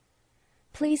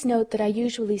 Please note that I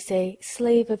usually say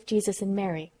slave of Jesus and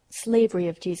Mary, slavery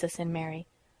of Jesus and Mary.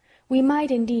 We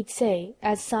might indeed say,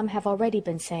 as some have already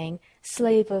been saying,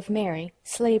 slave of Mary,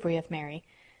 slavery of Mary,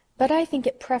 but I think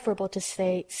it preferable to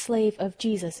say slave of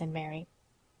Jesus and Mary.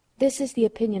 This is the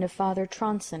opinion of Father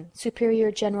Tronson,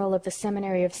 Superior General of the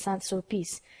Seminary of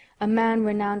Saint-Sulpice, a man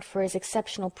renowned for his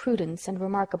exceptional prudence and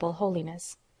remarkable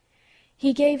holiness.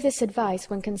 He gave this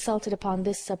advice when consulted upon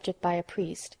this subject by a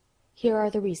priest. Here are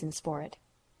the reasons for it.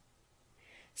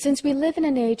 Since we live in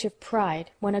an age of pride,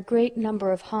 when a great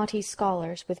number of haughty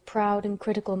scholars, with proud and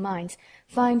critical minds,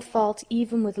 find fault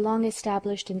even with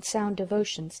long-established and sound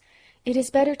devotions, it is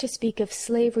better to speak of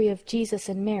slavery of Jesus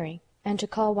and Mary, and to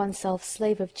call oneself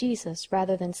slave of Jesus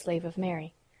rather than slave of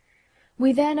Mary.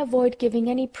 We then avoid giving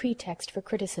any pretext for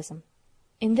criticism.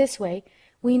 In this way,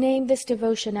 we name this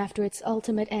devotion after its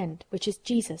ultimate end, which is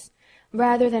Jesus,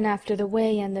 rather than after the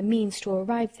way and the means to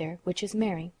arrive there, which is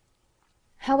Mary.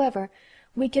 However,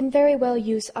 we can very well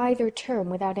use either term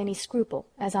without any scruple,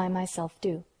 as I myself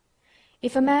do.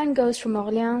 If a man goes from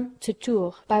Orléans to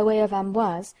Tours by way of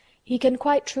Amboise, he can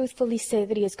quite truthfully say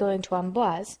that he is going to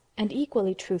Amboise, and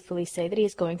equally truthfully say that he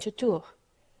is going to Tours.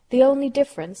 The only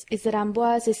difference is that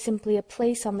Amboise is simply a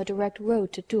place on the direct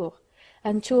road to Tours,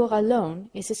 and Tours alone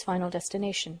is his final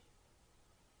destination.